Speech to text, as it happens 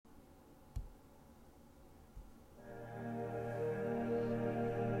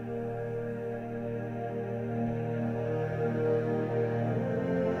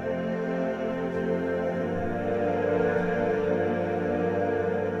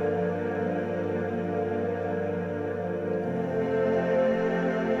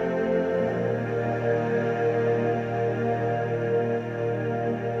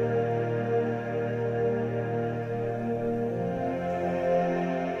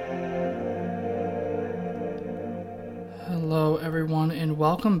everyone, and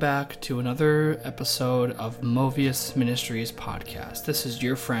welcome back to another episode of Movius Ministries podcast. This is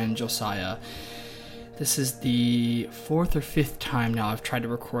your friend Josiah. This is the fourth or fifth time now I've tried to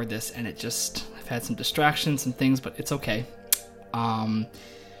record this, and I've had some distractions and things, but it's okay.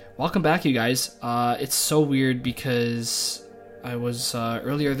 Welcome back, you guys. It's so weird because I was,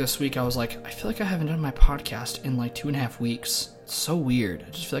 earlier this week, I was like, I feel like I haven't done my podcast in like 2.5 weeks. It's so weird.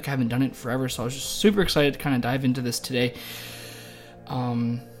 I just feel like I haven't done it forever, so I was just super excited to kind of dive into this today.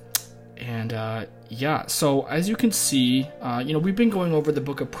 So as you can see, we've been going over the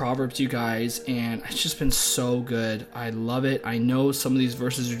book of Proverbs, you guys, and it's just been so good. I love it. I know some of these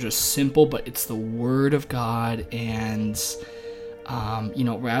verses are just simple, but it's the word of God, and,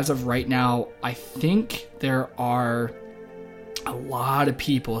 as of right now, I think there are a lot of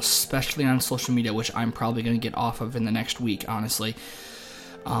people, especially on social media, which I'm probably going to get off of in the next week, honestly.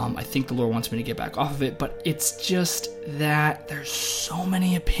 I think the Lord wants me to get back off of it, but it's just that there's so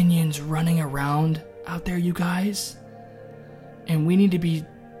many opinions running around out there, you guys, and we need to be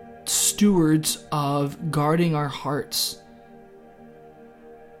stewards of guarding our hearts.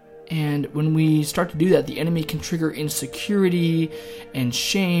 And when we start to do that, the enemy can trigger insecurity and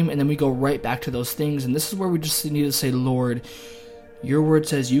shame, and then we go right back to those things. And this is where we just need to say, Lord, your word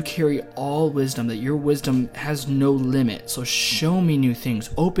says you carry all wisdom, that your wisdom has no limit. So show me new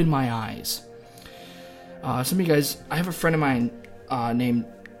things. Open my eyes. Some of you guys, I have a friend of mine named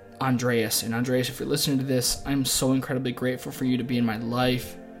Andreas. And Andreas, if you're listening to this, I'm so incredibly grateful for you to be in my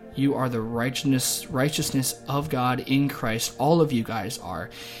life. You are the righteousness of God in Christ. All of you guys are.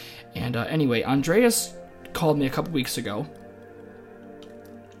 And anyway, Andreas called me a couple weeks ago.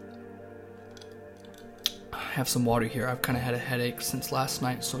 I have some water here. I've kind of had a headache since last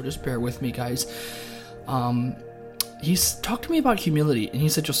night, so just bear with me, guys. He's talked to me about humility, and he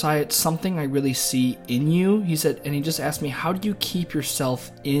said, Josiah, it's something I really see in you. He said, and he just asked me, how do you keep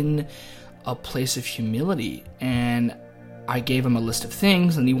yourself in a place of humility? And I gave him a list of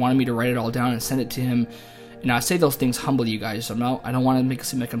things, and he wanted me to write it all down and send it to him. And I say those things humbly, you guys. So I don't want to make it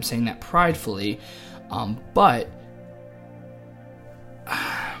seem like I'm saying that pridefully, but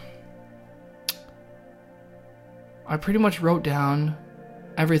I pretty much wrote down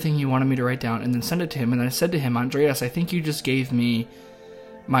everything he wanted me to write down and then send it to him. And I said to him, Andreas, I think you just gave me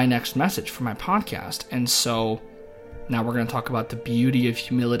my next message for my podcast. And so now we're going to talk about the beauty of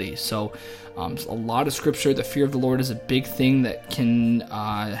humility. So a lot of scripture, the fear of the Lord is a big thing that can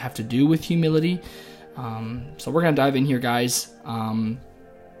have to do with humility. So we're going to dive in here, guys.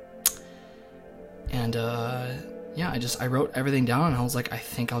 I wrote everything down, and I was like, I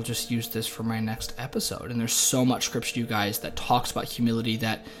think I'll just use this for my next episode. And there's so much scripture, you guys, that talks about humility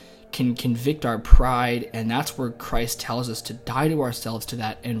that can convict our pride, and that's where Christ tells us to die to ourselves to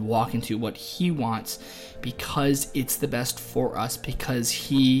that and walk into what he wants, because it's the best for us, because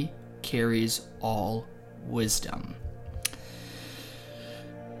he carries all wisdom.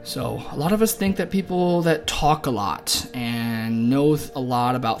 So a lot of us think that people that talk a lot and know a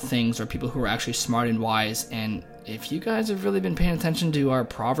lot about things are people who are actually smart and wise. And if you guys have really been paying attention to our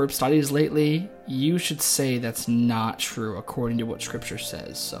Proverbs studies lately, you should say that's not true according to what Scripture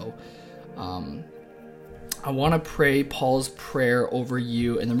says. So I want to pray Paul's prayer over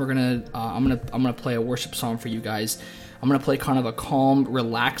you, and then I'm gonna play a worship song for you guys. I'm gonna play kind of a calm,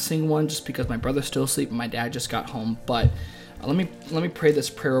 relaxing one, just because my brother's still asleep and my dad just got home, but. Let me pray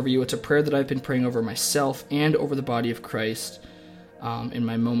this prayer over you. It's a prayer that I've been praying over myself and over the body of Christ in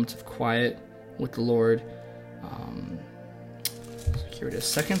my moments of quiet with the Lord. Here it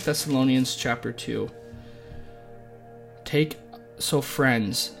is, 2 Thessalonians chapter 2.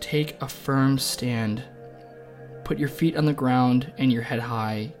 Friends, take a firm stand. Put your feet on the ground and your head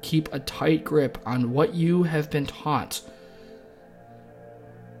high. Keep a tight grip on what you have been taught,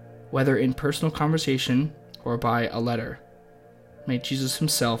 whether in personal conversation or by a letter. May Jesus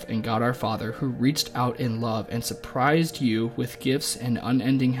himself and God our Father, who reached out in love and surprised you with gifts and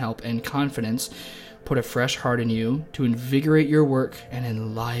unending help and confidence, put a fresh heart in you to invigorate your work and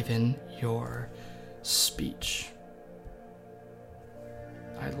enliven your speech.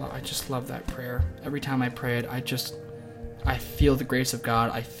 I just love that prayer. Every time I pray it, I feel the grace of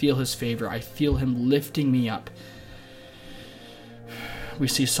God. I feel his favor. I feel him lifting me up. We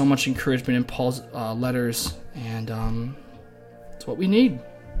see so much encouragement in Paul's letters, and it's what we need.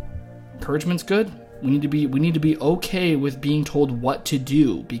 Encouragement's good. We need to be okay with being told what to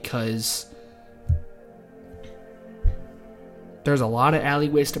do, because there's a lot of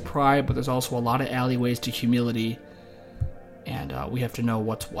alleyways to pride, but there's also a lot of alleyways to humility, and we have to know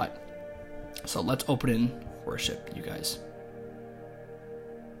what's what. So let's open in worship, you guys.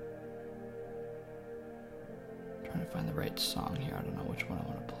 Trying to find the right song here. I don't know which one I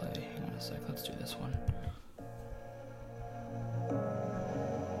want to play. Hang on a sec. Let's do this one.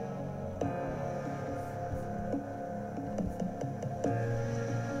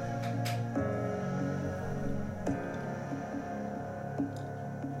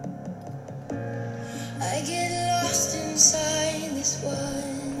 I get lost inside this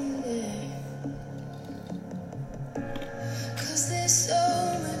wonder, 'cause there's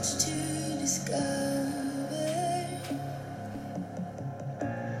so much to discover,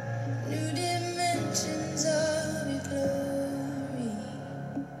 new dimensions of your glory,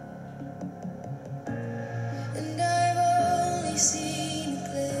 and I've only seen a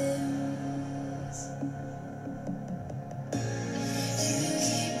glimpse. You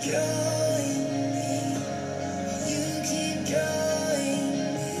keep drawing me, you keep drawing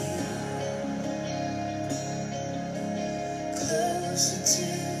me closer to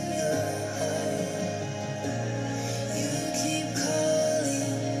your heart. You keep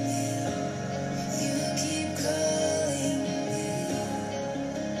calling me, you keep calling me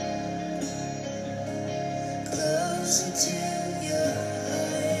closer to your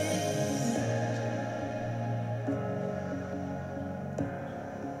heart.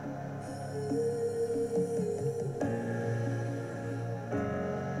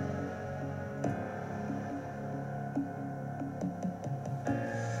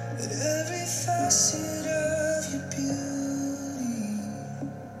 At every facet of your beauty,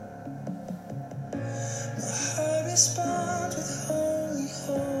 my heart responds with holy,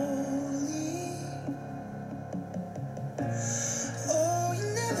 holy. Oh, you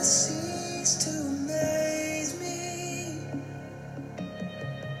never cease to amaze me,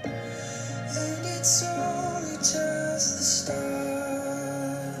 and it's only just the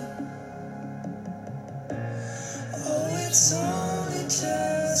start. Oh, it's only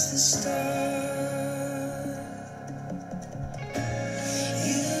just the start.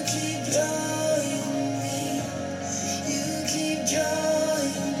 You keep drawing me, you keep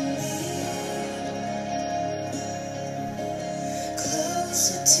drawing me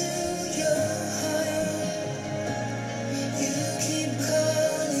closer to your heart. You keep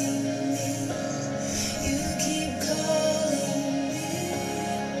calling me, you keep calling me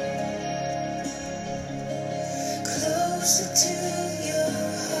closer to your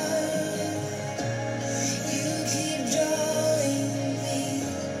heart. You keep drawing me,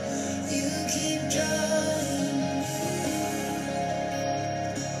 you keep drawing me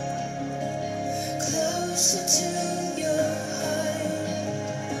closer to your heart.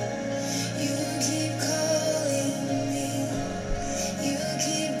 You keep calling me, you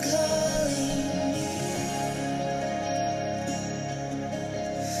keep calling me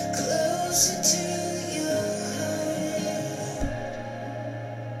closer to your heart.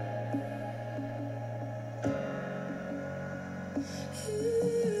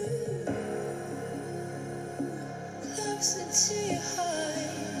 Closer to your heart.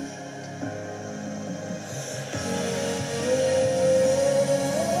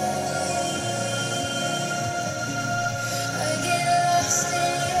 I get lost in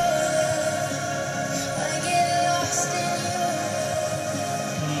your love. I get lost in your love.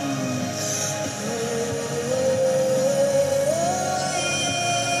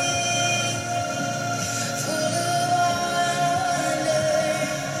 Full of awe and wonder,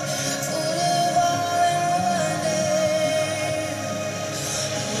 full of awe and wonder.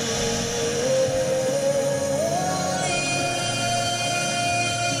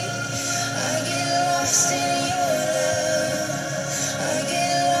 I get lost in your love. I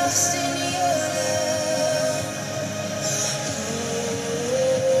get lost in your love.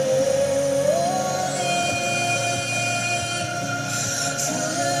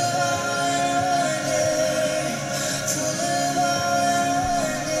 Full of awe and wonder, full of awe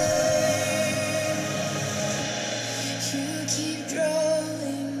and wonder. You keep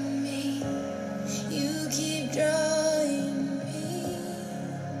drawing me, you keep drawing me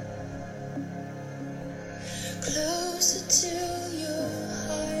closer to your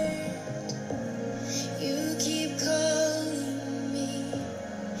heart. You keep calling me,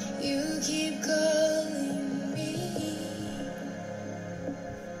 you keep calling me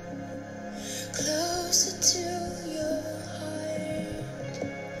closer to your heart.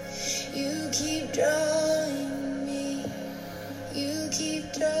 You keep drawing me, you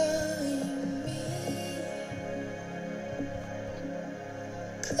keep drawing me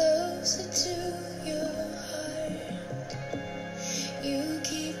closer to your heart. You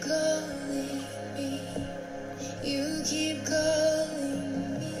keep calling me, you keep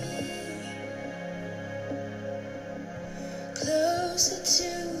calling me closer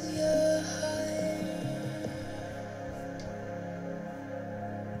to your heart.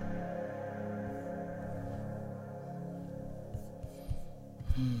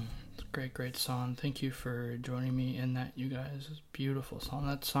 Great song. Thank you for joining me in that, you guys. It's a beautiful song.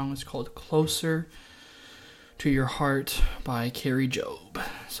 That song is called Closer to Your Heart by Carrie Job.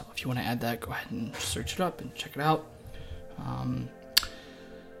 So if you want to add that, go ahead and search it up and check it out.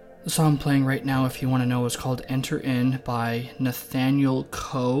 The song I'm playing right now, if you want to know, is called Enter In by Nathaniel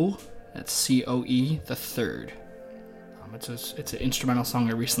Coe. That's C-O-E, the third. It's an instrumental song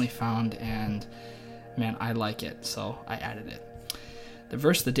I recently found, and man, I like it, so I added it. The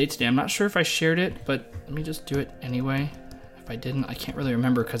verse of the day today, I'm not sure if I shared it, but let me just do it anyway. If I didn't, I can't really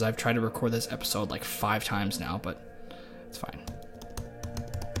remember because I've tried to record this episode like 5 times now, but it's fine.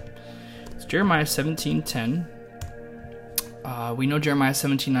 It's Jeremiah 17:10. We know Jeremiah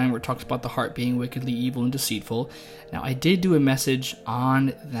 17:9 where it talks about the heart being wickedly evil and deceitful. Now, I did do a message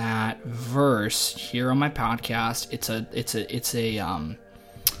on that verse here on my podcast. It's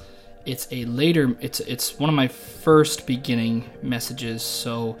one of my first beginning messages.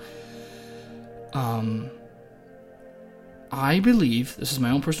 So, I believe, this is my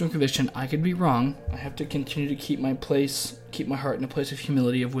own personal conviction, I could be wrong. I have to continue to keep my heart in a place of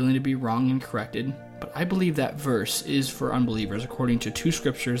humility, of willing to be wrong and corrected. But I believe that verse is for unbelievers, according to 2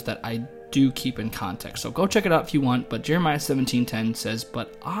 scriptures that I do keep in context. So go check it out if you want. But Jeremiah 17:10 says,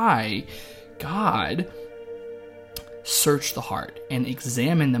 "But I, God, search the heart and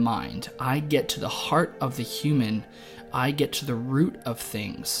examine the mind. I get to the heart of the human. I get to the root of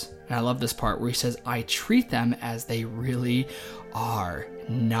things." And I love this part where he says, "I treat them as they really are,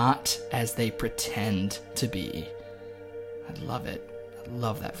 not as they pretend to be." I love it. I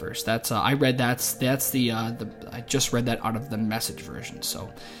love that verse. I just read that out of the Message version. So,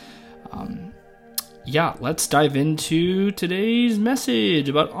 let's dive into today's message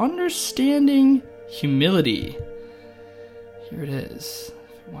about understanding humility. Here it is.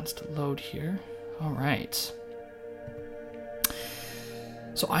 If it wants to load here. All right.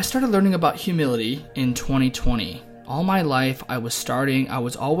 So I started learning about humility in 2020. All my life, I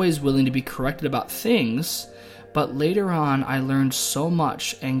was always willing to be corrected about things, but later on, I learned so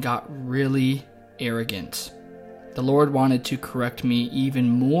much and got really arrogant. The Lord wanted to correct me even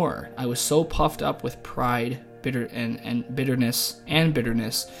more. I was so puffed up with pride, bitterness.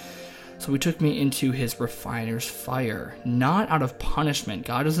 So he took me into his refiner's fire, not out of punishment.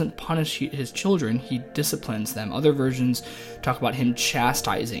 God doesn't punish his children, he disciplines them. Other versions talk about him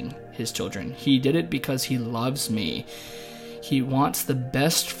chastising his children. He did it because he loves me. He wants the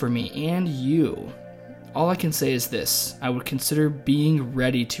best for me and you. All I can say is this: I would consider being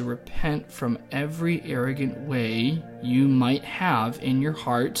ready to repent from every arrogant way you might have in your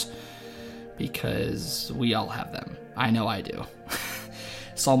heart, because we all have them. I know I do.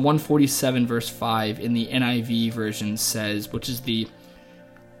 Psalm 147 verse 5 in the NIV version says, which is the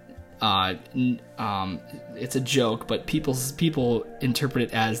it's a joke, but people interpret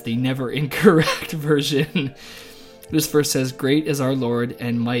it as the never incorrect version. This verse says, "Great is our Lord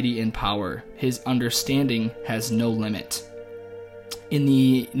and mighty in power. His understanding has no limit." In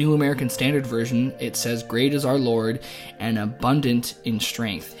the New American Standard Version, it says, "Great is our Lord and abundant in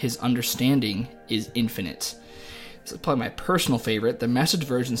strength. His understanding is infinite." This is probably my personal favorite. The Message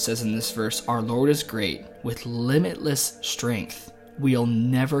version says in this verse, "Our Lord is great, with limitless strength. We'll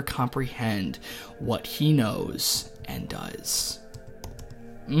never comprehend what he knows and does."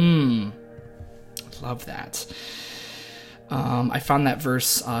 Love that. I found that verse.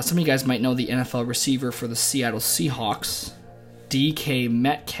 Some of you guys might know the NFL receiver for the Seattle Seahawks, DK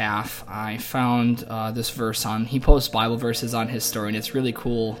Metcalf. I found this verse he posts Bible verses on his story, and it's really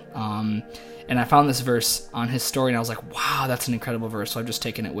cool. And I found this verse on his story, and I was like, wow, that's an incredible verse, so I've just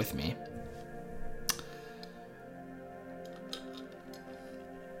taken it with me.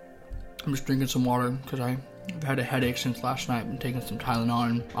 I'm just drinking some water because I've had a headache since last night. I've been taking some Tylenol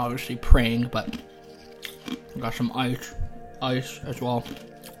and obviously praying, but I got some ice as well.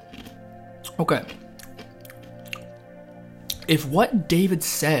 Okay. If what David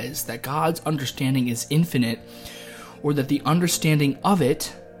says, that God's understanding is infinite, or that the understanding of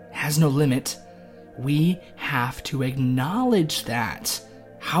it has no limit, we have to acknowledge that.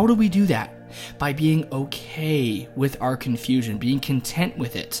 How do we do that? By being okay with our confusion, being content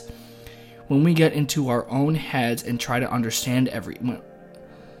with it. When we get into our own heads and try to understand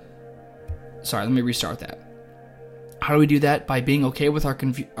Sorry, let me restart that. How do we do that? By being okay with our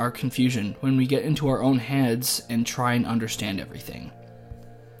confusion. When we get into our own heads and try and understand everything.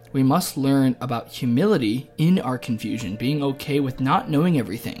 We must learn about humility in our confusion, being okay with not knowing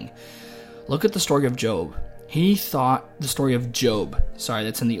everything. Look at the story of Job. That's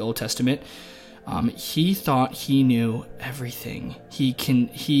in the Old Testament. He thought he knew everything.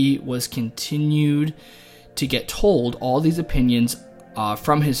 He was continued to get told all these opinions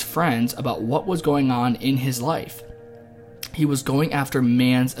from his friends about what was going on in his life. He was going after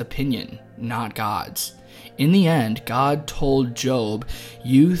man's opinion, not God's. In the end, God told Job,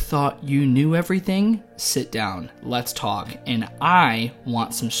 "You thought you knew everything? Sit down, let's talk, and I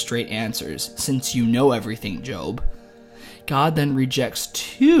want some straight answers, since you know everything, Job." God then rejects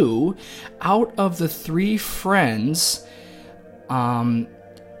 2 out of the 3 friends in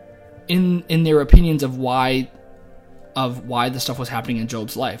their opinions of why the stuff was happening in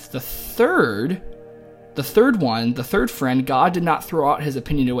Job's life. The third friend, God did not throw out his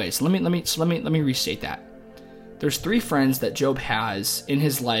opinion away. So let me restate that. There's 3 friends that Job has in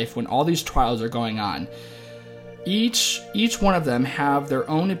his life when all these trials are going on. Each one of them have their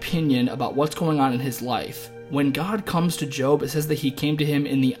own opinion about what's going on in his life. When God comes to Job, it says that he came to him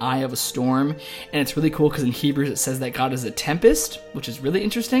in the eye of a storm, and it's really cool because in Hebrews it says that God is a tempest, which is really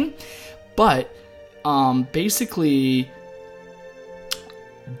interesting. But basically,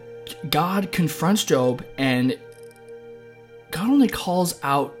 God confronts Job, and God only calls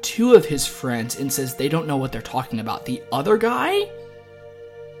out 2 of his friends and says they don't know what they're talking about. The other guy,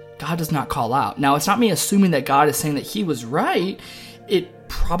 God does not call out. Now, it's not me assuming that God is saying that he was right. It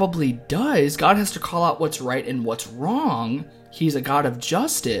probably does. God has to call out what's right and what's wrong. He's a God of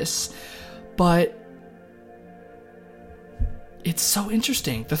justice. But it's so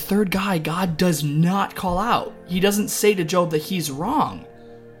interesting. The third guy, God does not call out. He doesn't say to Job that he's wrong.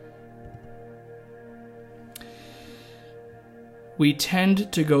 We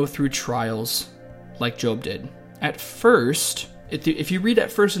tend to go through trials like Job did. At first, if you read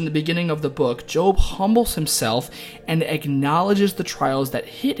at first in the beginning of the book, Job humbles himself and acknowledges the trials that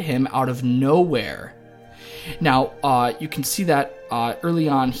hit him out of nowhere. Now, you can see that early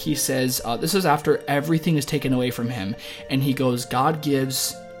on, he says, this is after everything is taken away from him, and he goes, "God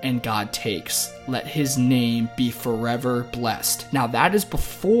gives and God takes. Let his name be forever blessed." Now, that is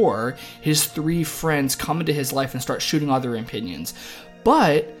before his 3 friends come into his life and start shooting all their opinions.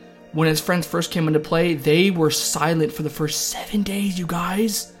 But when his friends first came into play, they were silent for the first 7 days, you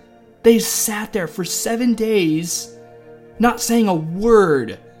guys. They sat there for 7 days, not saying a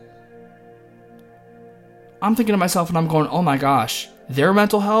word. I'm thinking to myself and I'm going, oh my gosh, their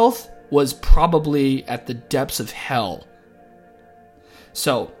mental health was probably at the depths of hell.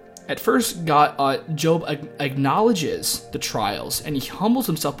 So, at first, Job acknowledges the trials and he humbles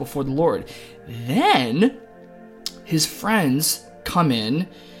himself before the Lord. Then, his friends come in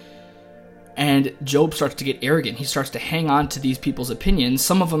and Job starts to get arrogant. He starts to hang on to these people's opinions.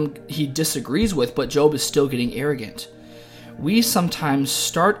 Some of them he disagrees with, but Job is still getting arrogant. We sometimes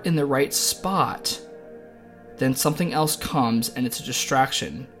start in the right spot, then something else comes and it's a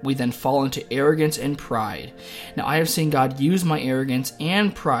distraction. We then fall into arrogance and pride. Now, I have seen God use my arrogance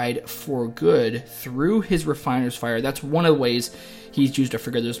and pride for good through his refiner's fire. That's one of the ways he's used it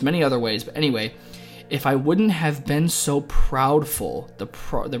for good. There's many other ways, but anyway, if I wouldn't have been so proudful,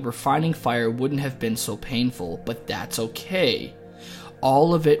 the refining fire wouldn't have been so painful, but that's okay.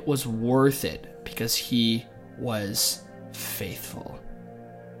 All of it was worth it because he was faithful.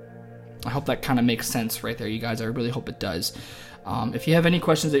 I hope that kind of makes sense right there, you guys. I really hope it does. If you have any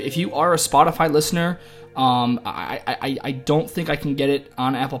questions, if you are a Spotify listener, I don't think I can get it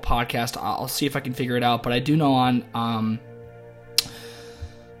on Apple Podcast. I'll see if I can figure it out. But I do know on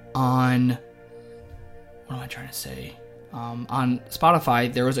what am I trying to say? On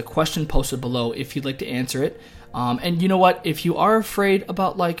Spotify, there was a question posted below if you'd like to answer it. And you know what? If you are afraid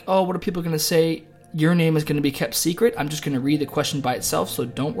about like, oh, what are people going to say? Your name is going to be kept secret. I'm just going to read the question by itself, so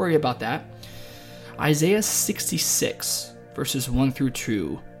don't worry about that. Isaiah 66, verses 1 through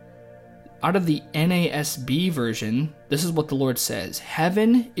 2. Out of the NASB version, this is what the Lord says.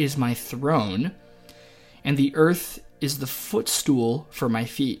 "Heaven is my throne, and the earth is the footstool for my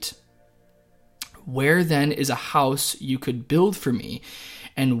feet. Where then is a house you could build for me,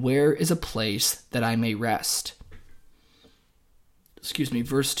 and where is a place that I may rest?"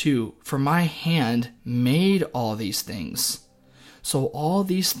 Verse 2, "For my hand made all these things. So all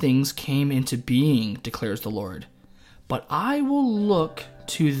these things came into being, declares the Lord. But I will look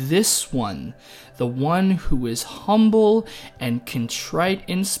to this one, the one who is humble and contrite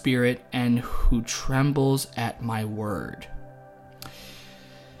in spirit and who trembles at my word."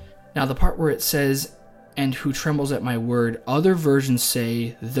 Now the part where it says, "and who trembles at my word," other versions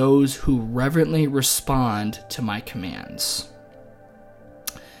say, "those who reverently respond to my commands."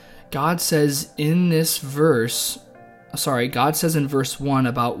 God says in verse 1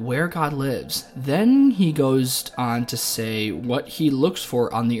 about where God lives. Then he goes on to say what he looks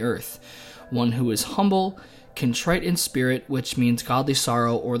for on the earth. One who is humble, contrite in spirit, which means godly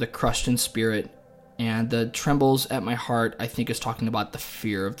sorrow or the crushed in spirit, And the trembles at my heart, I think, is talking about the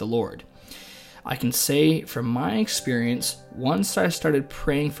fear of the Lord. I can say from my experience, once I started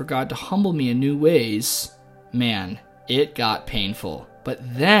praying for God to humble me in new ways, man, it got painful. But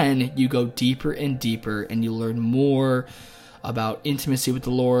then you go deeper and deeper and you learn more about intimacy with the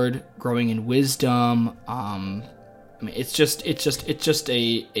Lord, growing in wisdom. It's just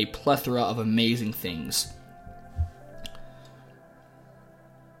a plethora of amazing things.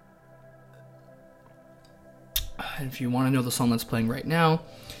 And if you want to know the song that's playing right now,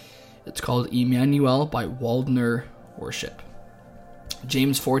 it's called Emmanuel by Waldner Worship.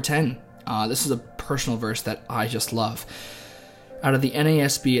 James 4:10. This is a personal verse that I just love. Out of the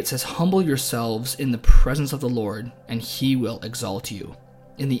NASB, it says, "Humble yourselves in the presence of the Lord, and he will exalt you."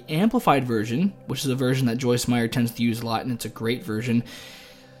 In the Amplified Version, which is a version that Joyce Meyer tends to use a lot, and it's a great version, it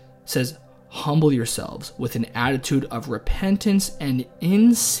says, "Humble yourselves with an attitude of repentance and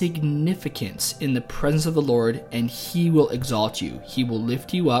insignificance in the presence of the Lord, and he will exalt you. He will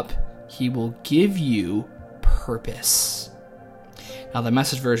lift you up. He will give you purpose." Now, the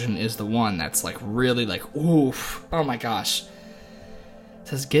Message version is the one that's like really like, oof, oh my gosh. It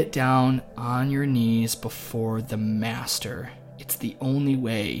says, "Get down on your knees before the Master. It's the only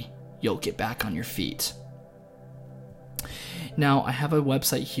way you'll get back on your feet." Now, I have a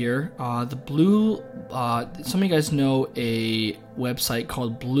website here. Some of you guys know a website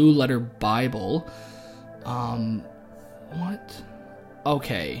called Blue Letter Bible. What?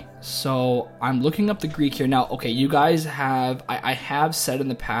 Okay, so I'm looking up the Greek here. Now, okay, you guys have, I have said in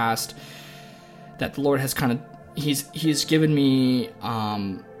the past that the Lord has kind of, He's given me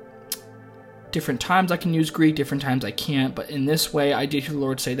different times I can use Greek, different times I can't, but in this way, I did hear the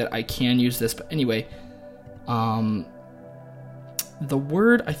Lord say that I can use this. But anyway, the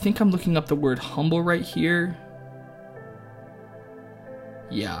word, I think I'm looking up the word humble right here.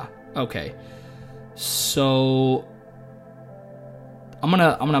 Yeah, okay. So I'm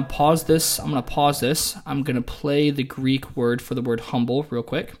gonna pause this. I'm gonna play the Greek word for the word humble real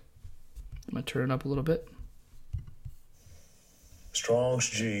quick. I'm gonna turn it up a little bit. Strong's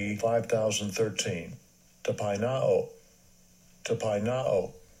G 5013. Tapainao.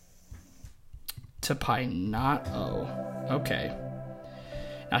 Okay.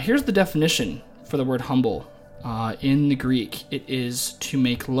 Now here's the definition for the word humble. In the Greek, it is to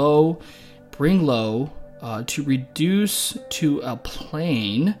make low, bring low, to reduce to a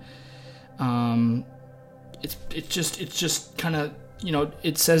plane. It's just kind of,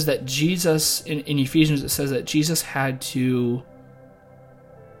 it says that Jesus, in Ephesians, it says that Jesus had to,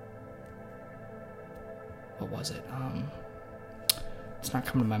 what was it? It's not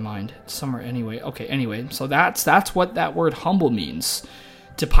coming to my mind. It's somewhere anyway. Okay, anyway, so that's what that word humble means.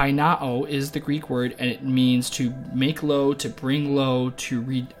 Tapainao is the Greek word, and it means to make low, to bring low,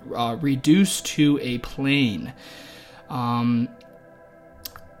 to reduce to a plane.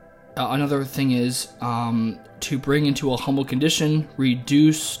 Another thing is to bring into a humble condition,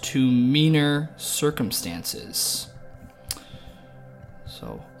 reduce to meaner circumstances.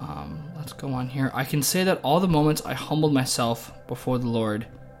 So let's go on here. I can say that all the moments I humbled myself before the Lord,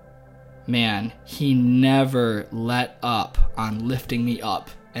 man, he never let up on lifting me up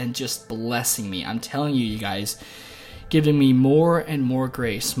and just blessing me. I'm telling you, you guys, giving me more and more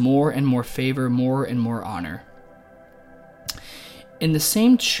grace, more and more favor, more and more honor. In the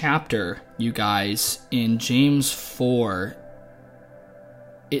same chapter, you guys, in James 4,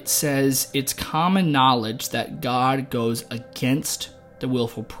 it says, "It's common knowledge that God goes against the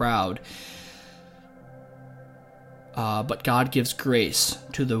willful proud, but God gives grace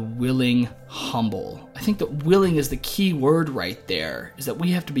to the willing humble." I think that willing is the key word right there, is that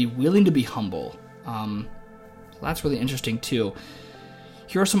we have to be willing to be humble. That's really interesting too.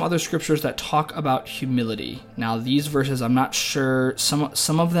 Here are some other scriptures that talk about humility. Now, these verses, I'm not sure.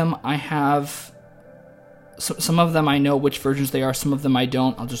 Some of them I have. Some of them I know which versions they are. Some of them I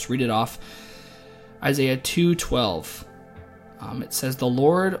don't. I'll just read it off. Isaiah 2:12. It says, "The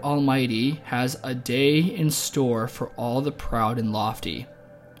Lord Almighty has a day in store for all the proud and lofty,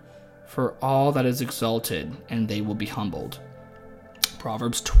 for all that is exalted, and they will be humbled."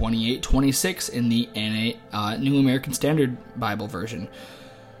 Proverbs 28:26 in the New American Standard Bible version.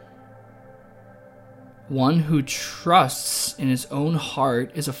 "One who trusts in his own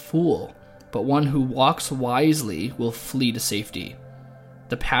heart is a fool, but one who walks wisely will flee to safety."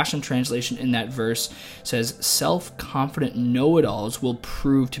 The Passion Translation in that verse says, "Self-confident know-it-alls will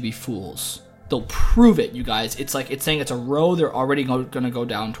prove to be fools." They'll prove it, you guys. It's like it's saying it's a road they're already going to go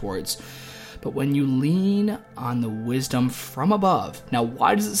down towards. But when you lean on the wisdom from above. Now,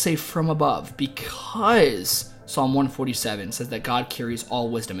 why does it say from above? Because Psalm 147 says that God carries all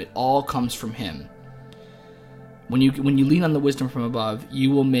wisdom. It all comes from him. When you lean on the wisdom from above,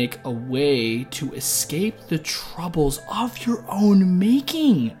 you will make a way to escape the troubles of your own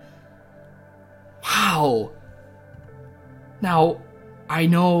making. Wow. Now, I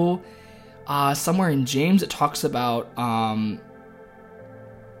know somewhere in James it talks about, no,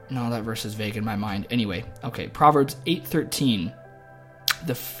 that verse is vague in my mind. Anyway, okay, Proverbs 8:13.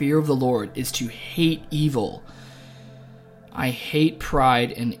 The fear of the Lord is to hate evil. I hate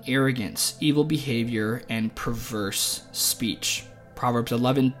pride and arrogance, evil behavior, and perverse speech. Proverbs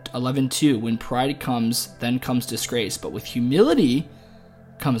 11:2. When pride comes, then comes disgrace, but with humility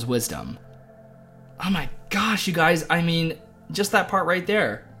comes wisdom. Oh my gosh, you guys, I mean, just that part right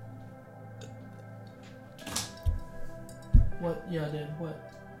there. What? Yeah, I did. What?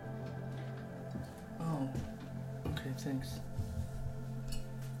 Oh. Okay, thanks.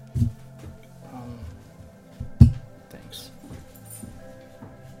 Thanks.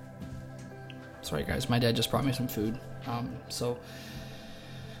 Sorry guys, my dad just brought me some food.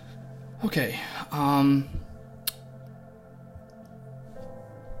 Okay.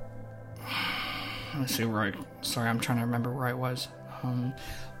 Let's see where sorry, I'm trying to remember where I was.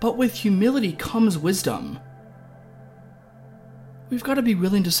 But with humility comes wisdom. We've got to be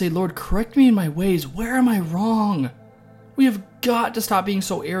willing to say, Lord, correct me in my ways. Where am I wrong? We have got to stop being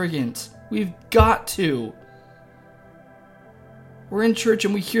so arrogant. We've got to. We're in church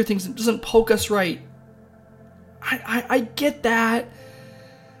and we hear things that doesn't poke us right. I get that.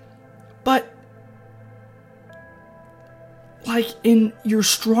 But, like, in your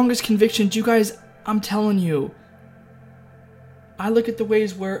strongest convictions, you guys, I'm telling you, I look at the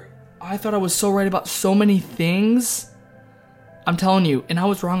ways where I thought I was so right about so many things. I'm telling you, and I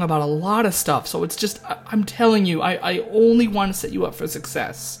was wrong about a lot of stuff. So it's just, I'm telling you, I only want to set you up for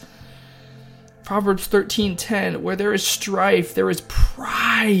success. Proverbs 13:10, where there is strife, there is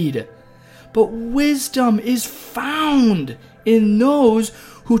pride. But wisdom is found in those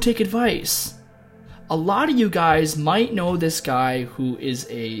who take advice. A lot of you guys might know this guy who is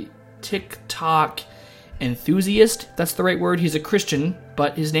a TikTok enthusiast. That's the right word. He's a Christian,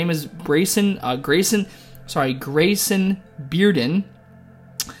 but his name is Grayson Bearden.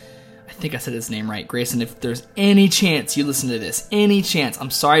 I think I said his name right. Grayson, if there's any chance you listen to this, any chance, I'm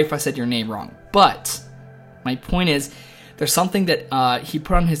sorry if I said your name wrong. But my point is, there's something that he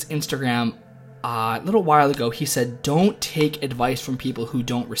put on his Instagram a little while ago. He said, don't take advice from people who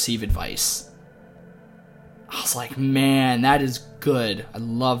don't receive advice. I was like, man, that is good. I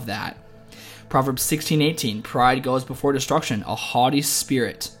love that. Proverbs 16:18, pride goes before destruction, a haughty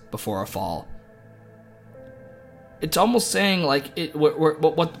spirit before a fall. It's almost saying, like,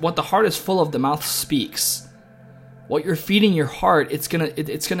 what the heart is full of, the mouth speaks. What you're feeding your heart, it's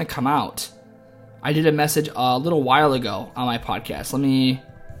gonna come out. I did a message a little while ago on my podcast. Let me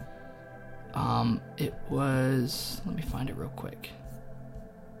find it real quick.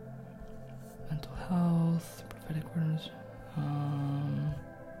 Mental health, prophetic words.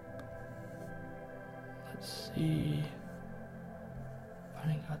 Let's see.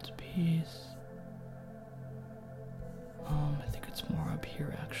 Finding God's peace. I think it's more up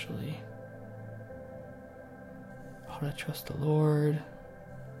here, actually. How to trust the Lord.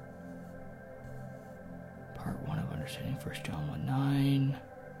 Part 1 of understanding 1 John 1:9.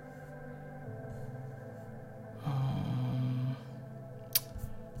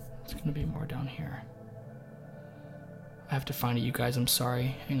 It's going to be more down here. I have to find it, you guys. I'm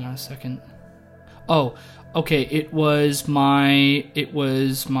sorry. Hang on a second. Oh, okay. It was my,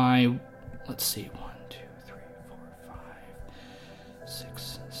 let's see. 1, 2, 3, 4, 5,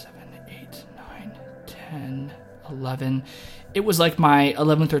 6, 7, 8, 9, 10, 11. It was like my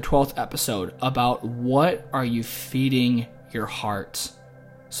 11th or 12th episode about what are you feeding your heart.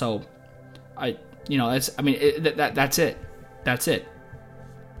 So, that's it. That's it.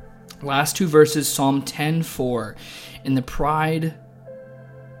 Last two verses, Psalm 10:4. In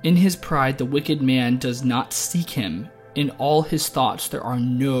his pride, the wicked man does not seek him. In all his thoughts, there are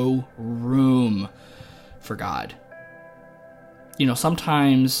no room for God.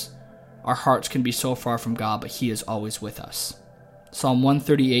 Sometimes our hearts can be so far from God, but he is always with us. Psalm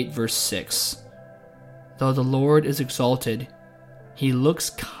 138, verse 6. Though the Lord is exalted, he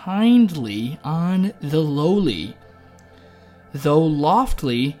looks kindly on the lowly. Though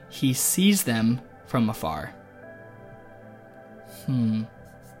loftily, he sees them from afar.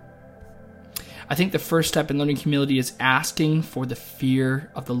 I think the first step in learning humility is asking for the fear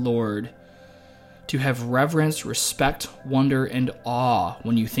of the Lord, to have reverence, respect, wonder, and awe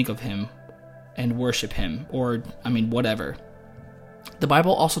when you think of him and worship him, or, whatever. The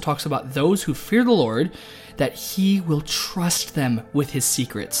Bible also talks about those who fear the Lord, that he will trust them with his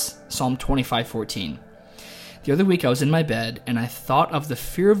secrets. Psalm 25:14. The other week I was in my bed and I thought of the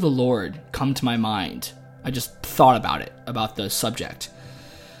fear of the Lord come to my mind. I just thought about it, about the subject.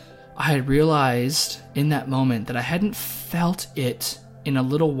 I had realized in that moment that I hadn't felt it in a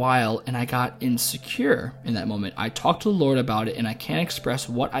little while, and I got insecure in that moment. I talked to the Lord about it, and I can't express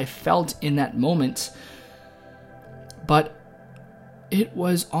what I felt in that moment, but it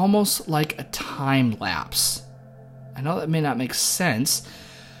was almost like a time lapse. I know that may not make sense,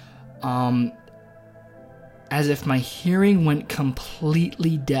 as if my hearing went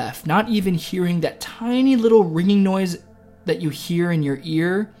completely deaf, not even hearing that tiny little ringing noise that you hear in your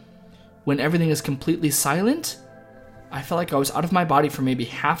ear when everything is completely silent. I felt like I was out of my body for maybe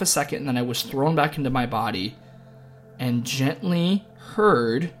half a second, and then I was thrown back into my body and gently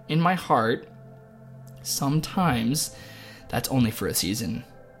heard in my heart, sometimes that's only for a season.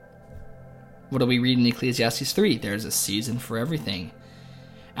 What do we read in Ecclesiastes 3? There's a season for everything.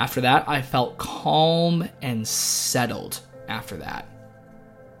 After that, I felt calm and settled after that.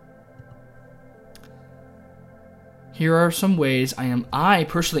 Here are some ways I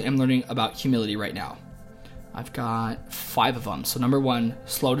personally am learning about humility right now. I've got 5 of them. So number 1,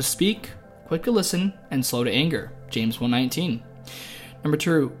 slow to speak, quick to listen, and slow to anger. James 1:19.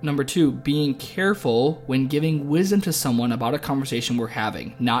 Number two, being careful when giving wisdom to someone about a conversation we're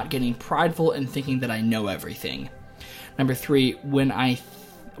having, not getting prideful and thinking that I know everything. Number 3, when I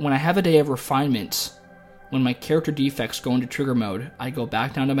have a day of refinement, when my character defects go into trigger mode, I go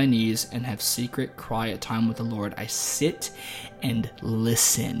back down to my knees and have secret, quiet time with the Lord. I sit and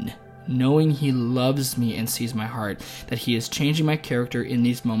listen, knowing He loves me and sees my heart, that He is changing my character in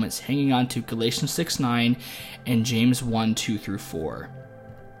these moments, hanging on to Galatians 6:9 and James 1:2-4.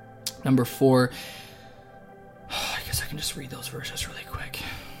 Number 4, I guess I can just read those verses really quick.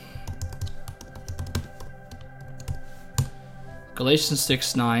 Galatians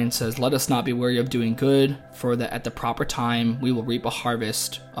 6:9 says, "Let us not be weary of doing good, for that at the proper time we will reap a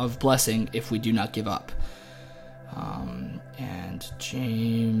harvest of blessing if we do not give up." And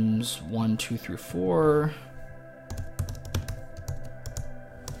James 1:2-4.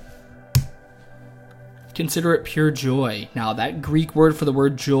 Consider it pure joy. Now, that Greek word for the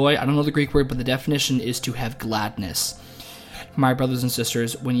word joy, I don't know the Greek word, but the definition is to have gladness. My brothers and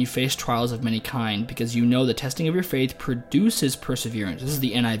sisters, when you face trials of many kind, because you know the testing of your faith produces perseverance. This is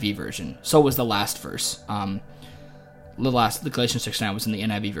the NIV version. So was the last verse. The Galatians 6:9 was in the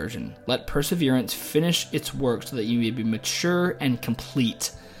NIV version. Let perseverance finish its work so that you may be mature and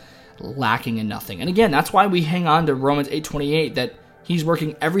complete, lacking in nothing. And again, that's why we hang on to Romans 8:28, that He's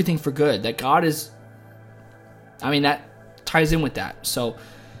working everything for good, that God is, that ties in with that. So,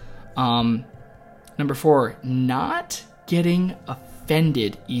 number 4, not getting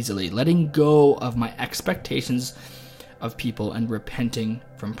offended easily, letting go of my expectations of people and repenting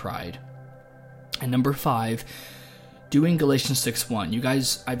from pride. And number 5, doing Galatians 6:1. You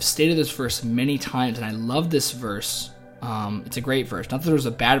guys, I've stated this verse many times, and I love this verse. It's a great verse. Not that there's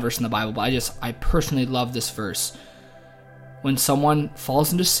a bad verse in the Bible, but I personally love this verse. When someone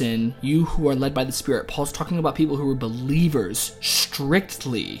falls into sin, you who are led by the Spirit, Paul's talking about people who are believers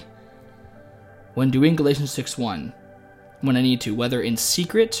strictly. When doing Galatians 6:1, when I need to, whether in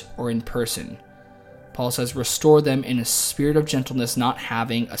secret or in person, Paul says, restore them in a spirit of gentleness, not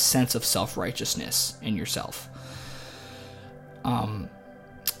having a sense of self-righteousness in yourself.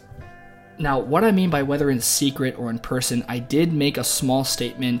 Now, what I mean by whether in secret or in person, I did make a small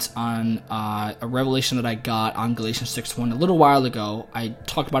statement on a revelation that I got on Galatians 6:1 a little while ago. I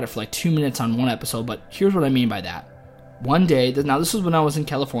talked about it for like 2 minutes on one episode, but here's what I mean by that. One day, now this was when I was in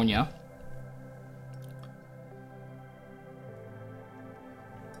California.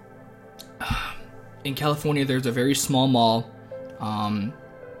 In California, there's a very small mall.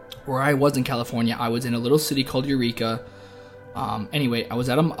 Where I was in California, I was in a little city called Eureka. Anyway, I was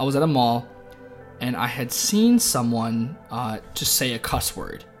at a mall, and I had seen someone just say a cuss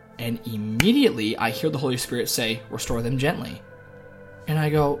word, and immediately I hear the Holy Spirit say, "Restore them gently," and I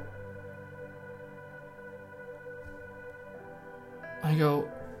go,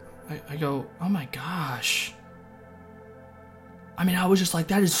 oh my gosh. I was just like,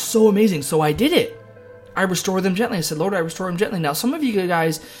 that is so amazing. So I did it. I restored them gently. I said, Lord, I restore them gently. Now, some of you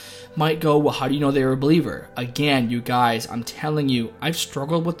guys might go, well, how do you know they're a believer? Again, you guys, I'm telling you, I've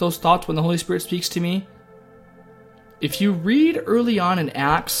struggled with those thoughts when the Holy Spirit speaks to me. If you read early on in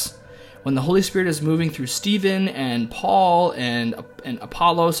Acts, when the Holy Spirit is moving through Stephen and Paul and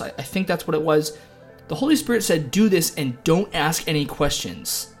Apollos, I think that's what it was, the Holy Spirit said, do this and don't ask any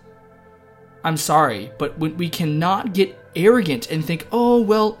questions. I'm sorry, but we cannot get arrogant and think, oh,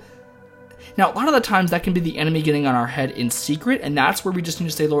 well, Now, a lot of the times that can be the enemy getting on our head in secret, and that's where we just need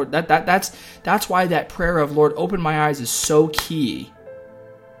to say, Lord, that's why that prayer of, Lord, open my eyes is so key.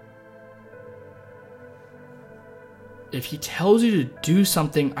 If he tells you to do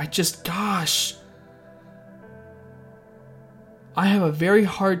something, I have a very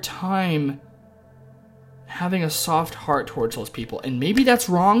hard time having a soft heart towards those people. And maybe that's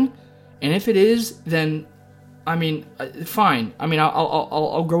wrong. And if it is, then, fine.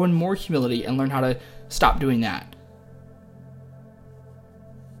 I'll grow in more humility and learn how to stop doing that.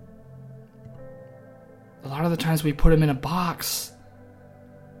 A lot of the times we put him in a box.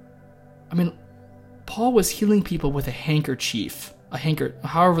 Paul was healing people with a handkerchief.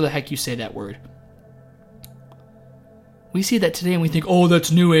 However the heck you say that word. We see that today and we think, oh,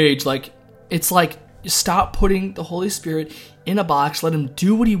 that's New Age. It's like, stop putting the Holy Spirit in a box. Let him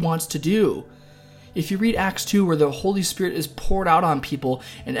do what he wants to do. If you read Acts 2, where the Holy Spirit is poured out on people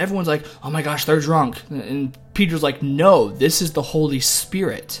and everyone's like, oh my gosh, they're drunk. And Peter's like, no, this is the Holy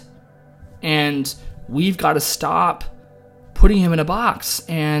Spirit. And we've got to stop putting him in a box.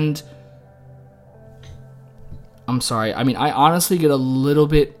 And I'm sorry. I honestly get a little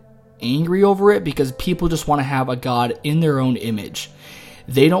bit angry over it because people just want to have a God in their own image.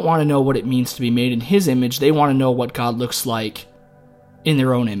 They don't want to know what it means to be made in his image. They want to know what God looks like in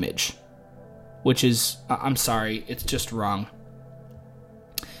their own image, which is, I'm sorry, it's just wrong.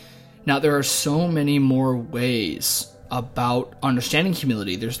 Now, there are so many more ways about understanding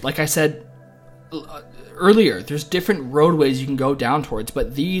humility. There's, like I said earlier, there's different roadways you can go down towards,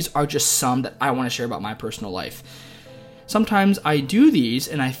 but these are just some that I want to share about my personal life. Sometimes I do these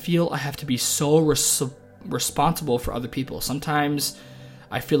and I feel I have to be so responsible for other people. Sometimes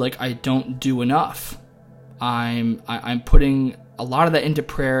I feel like I don't do enough. I'm putting a lot of that into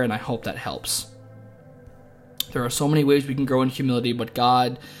prayer, and I hope that helps. There are so many ways we can grow in humility, but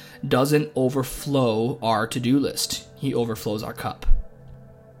God doesn't overflow our to-do list. He overflows our cup.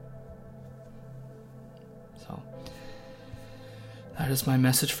 So that is my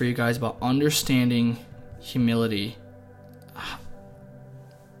message for you guys about understanding humility.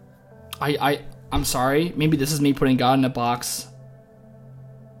 I'm sorry. Maybe this is me putting God in a box.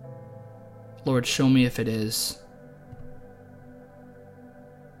 Lord, show me if it is.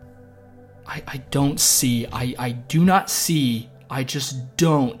 I don't see. I do not see. I just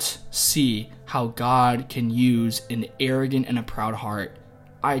don't see how God can use an arrogant and a proud heart.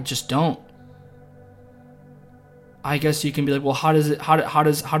 I just don't. I guess you can be like, well, how do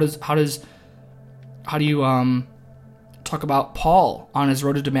you talk about Paul on his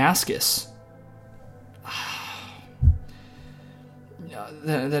road to Damascus?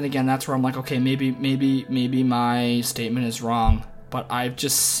 Then again, that's where I'm like, okay, maybe my statement is wrong, but I've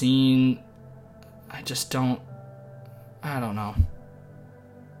just seen, I don't know.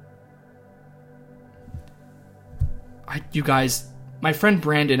 You guys, my friend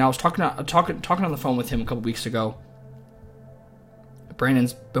Brandon, I was talking on the phone with him a couple weeks ago.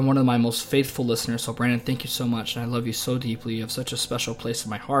 Brandon's been one of my most faithful listeners, so Brandon, thank you so much, and I love you so deeply. You have such a special place in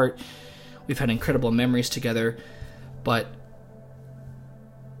my heart. We've had incredible memories together, but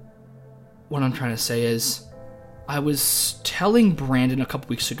what I'm trying to say is, I was telling Brandon a couple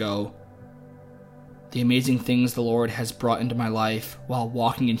weeks ago the amazing things the Lord has brought into my life while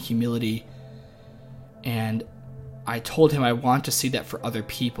walking in humility, and I told him I want to see that for other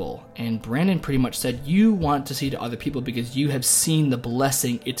people. And Brandon pretty much said, you want to see to other people because you have seen the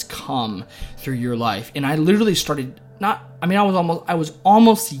blessing it's come through your life. And I literally started I was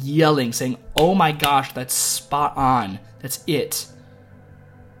almost yelling, saying, oh my gosh, that's spot on. That's it.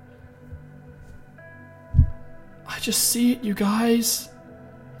 I just see it, you guys.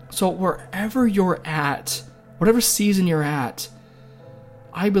 So wherever you're at, whatever season you're at,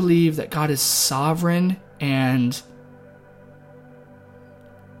 I believe that God is sovereign and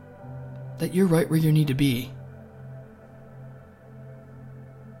that you're right where you need to be.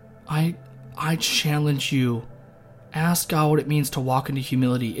 I challenge you. Ask God what it means to walk into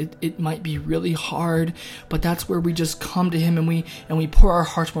humility. It might be really hard, but that's where we just come to Him and we pour our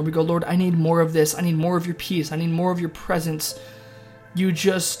hearts more. We go, Lord, I need more of this. I need more of your peace. I need more of your presence.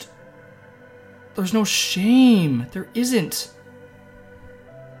 There's no shame. There isn't.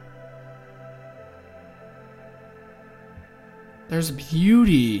 There's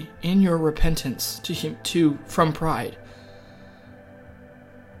beauty in your repentance to Him from pride.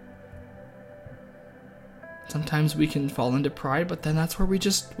 Sometimes we can fall into pride, but then that's where we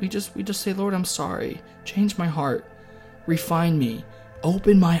just say, Lord, I'm sorry. Change my heart. Refine me.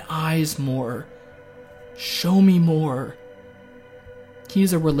 Open my eyes more. Show me more.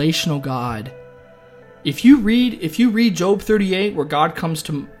 He's a relational God. If you read Job 38, where God comes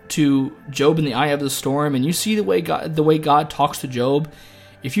to to Job in the eye of the storm, and you see the way God talks to Job,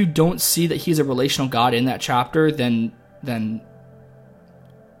 if you don't see that he's a relational God in that chapter, then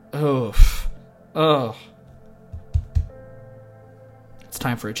it's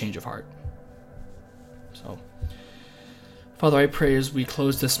time for a change of heart. So, Father, I pray as we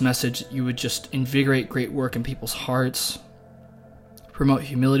close this message, you would just invigorate great work in people's hearts, promote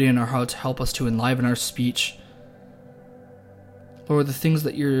humility in our hearts, help us to enliven our speech. Lord, the things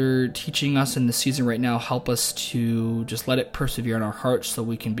that you're teaching us in this season right now, help us to just let it persevere in our hearts so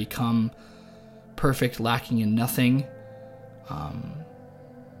we can become perfect, lacking in nothing.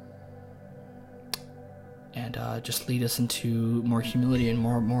 And just lead us into more humility and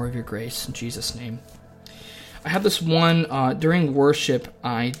more of your grace in Jesus' name. I have this one during worship.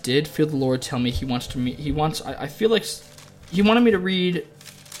 I did feel the Lord tell me I feel like he wanted me to read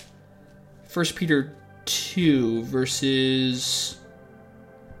 1 Peter 2 verses.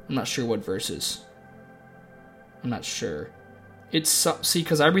 I'm not sure what verses. I'm not sure. It's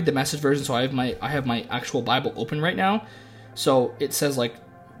because I read the Message version, so I have my actual Bible open right now. So it says like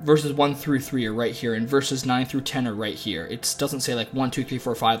verses 1 through 3 are right here, and verses 9 through 10 are right here. It doesn't say like 1, 2, 3,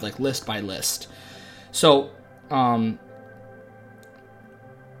 4, 5 like list by list. So I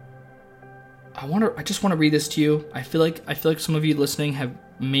just want to read this to you. I feel like some of you listening have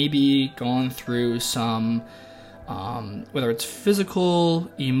maybe gone through some whether it's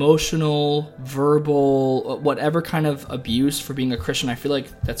physical, emotional, verbal, whatever kind of abuse for being a Christian. I feel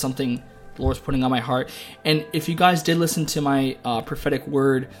like that's something the Lord's putting on my heart. And if you guys did listen to my prophetic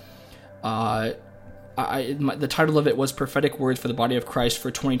word, the title of it was Prophetic Words for the Body of Christ for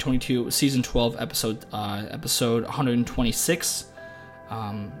 2022, Season 12, episode 126.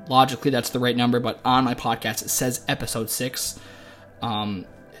 Logically, that's the right number, but on my podcast, it says episode 6.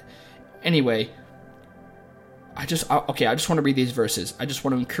 Anyway, I just want to read these verses. I just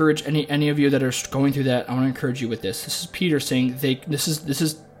want to encourage any of you that are going through that. I want to encourage you with this. This is Peter saying this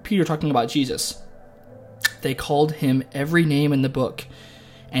is Peter talking about Jesus. They called him every name in the book,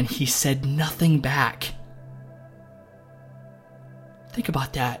 and he said nothing back. Think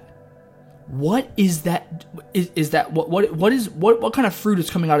about that. What is that? What kind of fruit is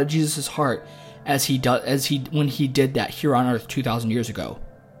coming out of Jesus' heart when he did that here on earth 2,000 years ago?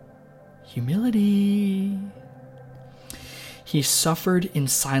 Humility. He suffered in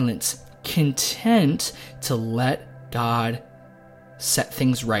silence, content to let God set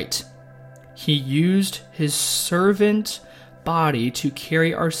things right. He used his servant body to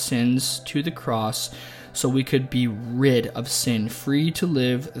carry our sins to the cross so we could be rid of sin, free to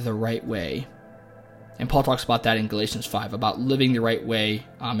live the right way. And Paul talks about that in Galatians 5, about living the right way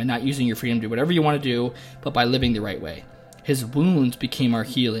and not using your freedom to do whatever you want to do, but by living the right way. His wounds became our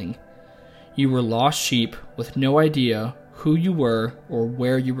healing. You were lost sheep with no idea who you were or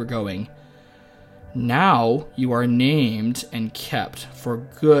where you were going. Now you are named and kept for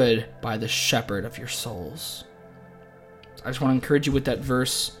good by the shepherd of your souls. I just want to encourage you with that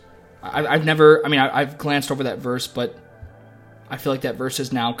verse. I've glanced over that verse, but I feel like that verse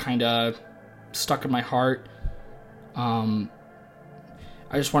is now kind of stuck in my heart. I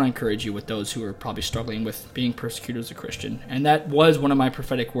just want to encourage you with those who are probably struggling with being persecuted as a Christian. And that was one of my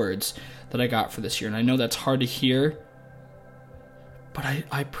prophetic words that I got for this year. And I know that's hard to hear, but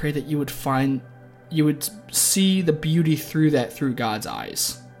I pray that you would see the beauty through God's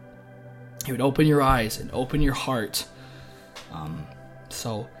eyes. You would open your eyes and open your heart.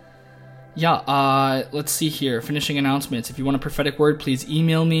 Let's see here. Finishing announcements. If you want a prophetic word, please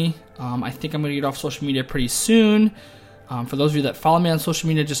email me. I think I'm going to get off social media pretty soon. For those of you that follow me on social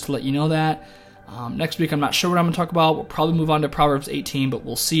media, just to let you know that. Next week, I'm not sure what I'm going to talk about. We'll probably move on to Proverbs 18, but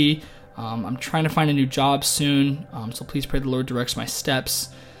we'll see. I'm trying to find a new job soon, so please pray the Lord directs my steps.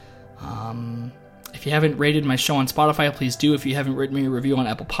 If you haven't rated my show on Spotify, please do. If you haven't written me a review on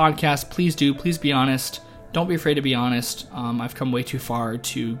Apple Podcasts, please do. Please be honest. Don't be afraid to be honest. I've come way too far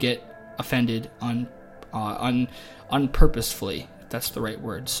to get offended unpurposefully, if that's the right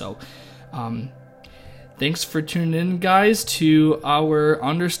word. So, thanks for tuning in, guys, to our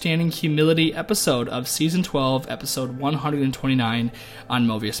Understanding Humility episode of Season 12, episode 129 on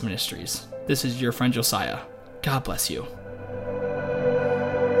Movius Ministries. This is your friend Josiah. God bless you.